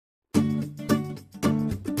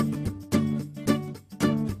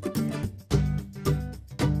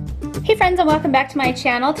Hey friends, and welcome back to my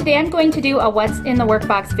channel. Today I'm going to do a what's in the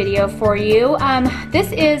workbox video for you.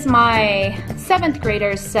 This is my 7th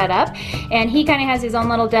grader's setup, and he kind of has his own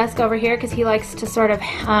little desk over here because he likes to sort of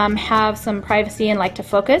have some privacy and like to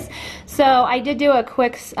focus. So I did do a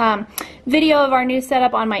quick video of our new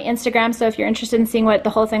setup on my Instagram, so if you're interested in seeing what the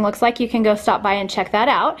whole thing looks like, you can go stop by and check that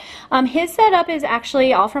out. His setup is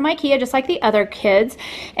actually all from IKEA, just like the other kids,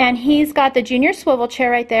 and he's got the junior swivel chair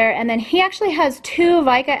right there, and then he actually has 2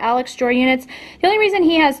 Vika Alex drawer units. The only reason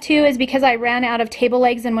he has 2 is because I ran out of table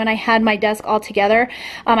legs, and when I had my desk all together,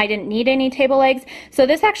 I didn't need any table legs. So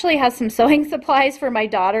this actually has some sewing supplies for my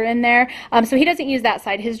daughter in there. So he doesn't use that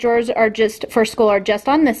side. His drawers are just for school are just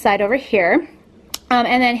on this side over here.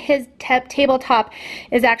 And then his tabletop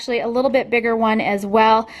is actually a little bit bigger one as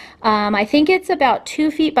well. I think it's about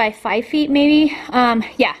 2 feet by 5 feet maybe.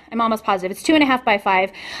 Yeah, I'm almost positive. It's 2.5 by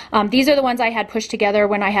 5. These are the ones I had pushed together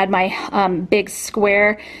when I had my big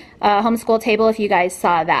square homeschool table, if you guys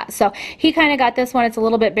saw that. So he kind of got this one. It's a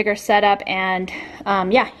little bit bigger setup, and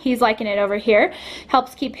yeah, he's liking it over here.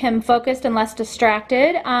 Helps keep him focused and less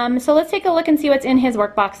distracted. So let's take a look and see what's in his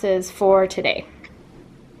work boxes for today.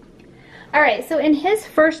 Alright, so in his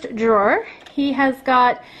first drawer, he has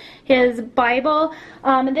got his Bible.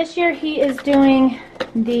 This year he is doing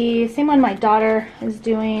the same one my daughter is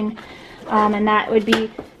doing, and that would be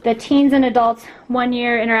the Teens and Adults 1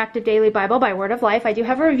 Year Interactive Daily Bible by Word of Life. I do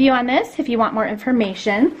have a review on this if you want more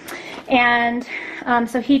information. And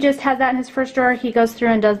so he just has that in his first drawer. He goes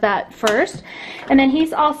through and does that first. And then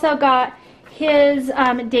he's also got his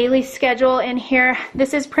daily schedule in here.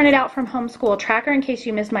 This is printed out from Homeschool Tracker in case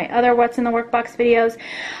you missed my other What's in the Workbox videos.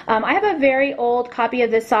 I have a very old copy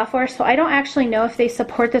of this software, so I don't actually know if they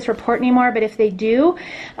support this report anymore, but if they do,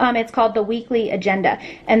 it's called the Weekly Agenda.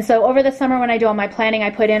 And so over the summer when I do all my planning,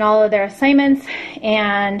 I put in all of their assignments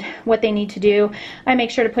and what they need to do. I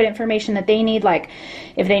make sure to put information that they need, like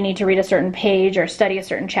if they need to read a certain page or study a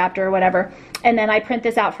certain chapter or whatever. And then I print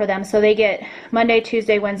this out for them, so they get Monday,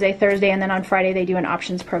 Tuesday, Wednesday, Thursday, and then on Friday they do an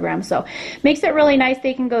options program. So makes it really nice.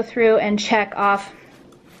 They can go through and check off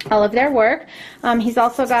all of their work. He's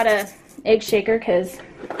also got a egg shaker because,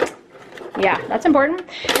 yeah, that's important.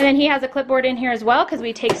 And then he has a clipboard in here as well because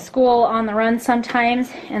we take school on the run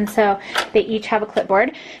sometimes, and so they each have a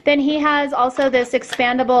clipboard. Then he has also this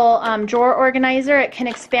expandable drawer organizer. It can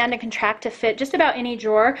expand and contract to fit just about any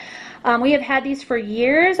drawer. We have had these for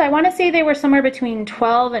years. I want to say they were somewhere between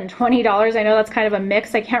 $12 and $20. I know that's kind of a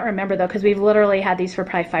mix. I can't remember though because we've literally had these for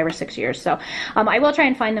probably 5 or 6 years. So I will try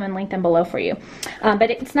and find them and link them below for you. But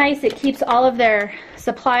it's nice. It keeps all of their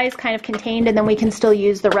supplies kind of contained, and then we can still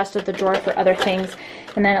use the rest of the drawer for other things.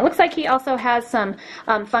 And then it looks like he also has some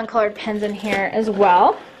fun colored pens in here as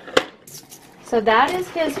well. So that is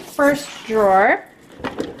his first drawer.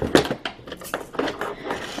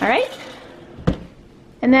 All right.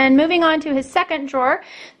 And then moving on to his second drawer,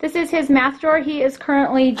 this is his math drawer. He is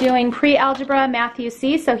currently doing pre-algebra math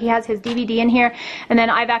UC, so he has his DVD in here. And then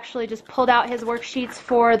I've actually just pulled out his worksheets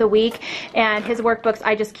for the week, and his workbooks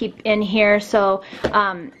I just keep in here, so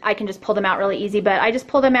I can just pull them out really easy. But I just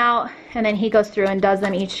pull them out, and then he goes through and does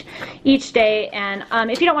them each day. And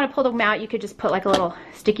if you don't want to pull them out, you could just put like a little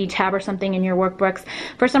sticky tab or something in your workbooks.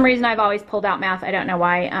 For some reason, I've always pulled out math. I don't know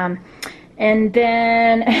why. And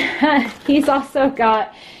then he's also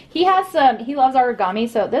got, he loves origami,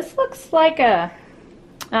 so this looks like a,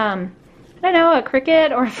 I don't know, a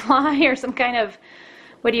cricket or a fly or some kind of,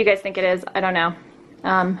 what do you guys think it is? I don't know,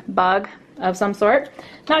 bug of some sort.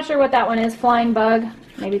 Not sure what that one is, flying bug,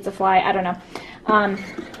 maybe it's a fly, I don't know.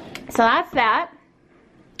 So that's that.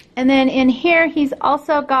 And then in here, he's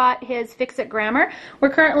also got his Fix-It Grammar. We're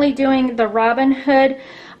currently doing the Robin Hood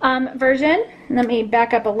version. Let me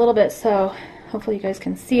back up a little bit so hopefully you guys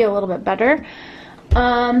can see a little bit better.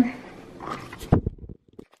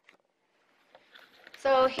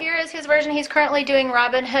 So here is his version. He's currently doing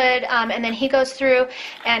Robin Hood, and then he goes through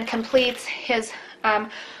and completes his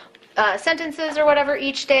sentences or whatever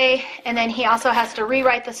each day, and then he also has to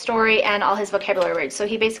rewrite the story and all his vocabulary words. So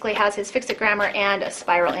he basically has his Fix-It Grammar and a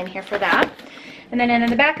spiral in here for that. And then in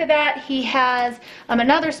the back of that, he has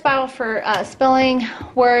another spiral for spelling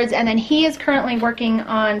words, and then he is currently working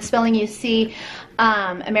on Spelling UC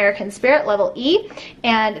American Spirit Level E,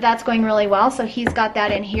 and that's going really well. So he's got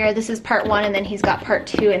that in here. This is part 1, and then he's got part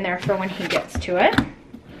 2 in there for when he gets to it.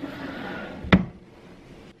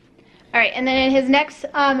 All right, and then in his next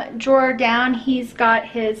drawer down, he's got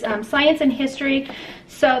his science and history.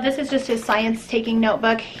 So this is just his science taking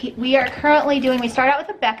notebook. We are currently doing, we start out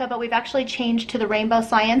with a Becca, but we've actually changed to the Rainbow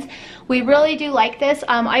Science. We really do like this.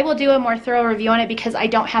 I will do a more thorough review on it because I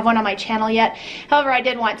don't have one on my channel yet. However, I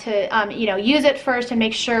did want to, you know, use it first and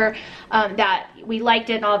make sure that we liked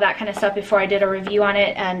it and all that kind of stuff before I did a review on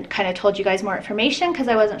it and kind of told you guys more information because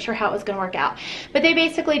I wasn't sure how it was going to work out. But they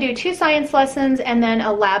basically do 2 science lessons and then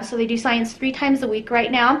a lab. So they do science 3 times a week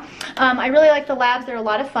right now. I really like the labs. They're a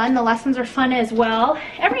lot of fun. The lessons are fun as well.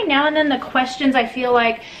 Every now and then the questions I feel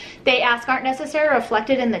like they ask aren't necessarily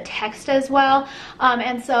reflected in the text as well.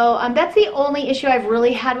 And so that's the only issue I've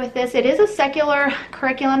really had with this. It is a secular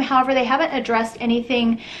curriculum. However, they haven't addressed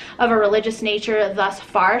anything of a religious nature thus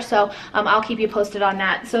far. So I'll keep you posted on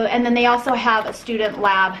that. So, and then they also have a student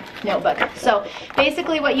lab notebook. So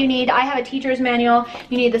basically what you need, I have a teacher's manual.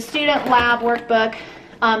 You need the student lab workbook,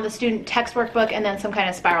 the student text workbook, and then some kind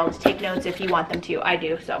of spiral to take notes if you want them to. I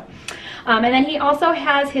do. So. And then he also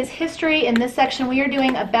has his history in this section. We are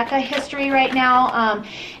doing a Becca history right now,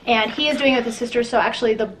 and he is doing it with his sister. So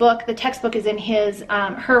actually the book, the textbook is in his,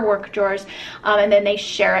 her work drawers, and then they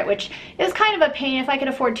share it, which is kind of a pain. If I could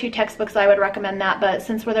afford 2 textbooks, I would recommend that. But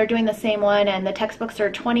since they're doing the same one and the textbooks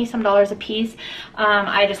are $20-some a piece,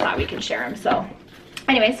 I just thought we could share them. So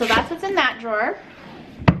anyway, so that's what's in that drawer.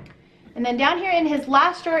 And then down here in his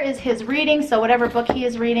last drawer is his reading, so whatever book he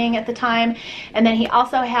is reading at the time. And then he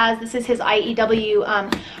also has, this is his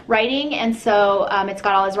IEW writing, and so it's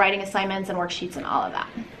got all his writing assignments and worksheets and all of that.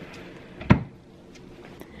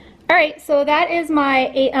 All right, so that is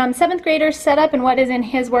my 7th grader setup and what is in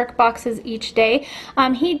his work boxes each day.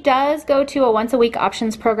 He does go to a once-a-week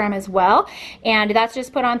options program as well, and that's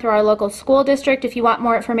just put on through our local school district. If you want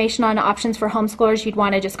more information on options for homeschoolers, you'd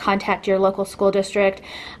want to just contact your local school district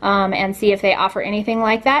and see if they offer anything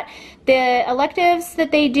like that. The electives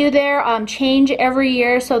that they do there change every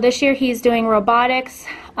year. So this year he's doing robotics,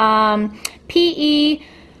 PE,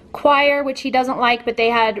 choir, which he doesn't like, but they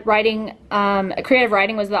had writing, creative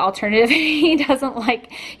writing was the alternative. He doesn't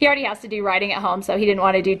like, he already has to do writing at home, so he didn't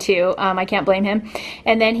want to do 2. I can't blame him.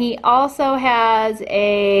 And then he also has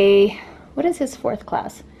a, what is his 4th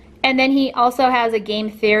class? And then he also has a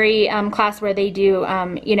game theory class where they do,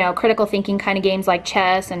 you know, critical thinking kind of games like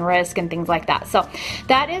chess and Risk and things like that. So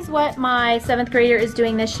that is what my 7th grader is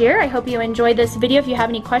doing this year. I hope you enjoyed this video. If you have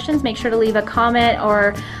any questions, make sure to leave a comment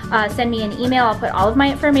or send me an email. I'll put all of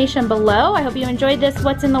my information below. I hope you enjoyed this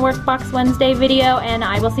What's in the Workbox Wednesday video, and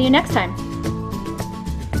I will see you next time.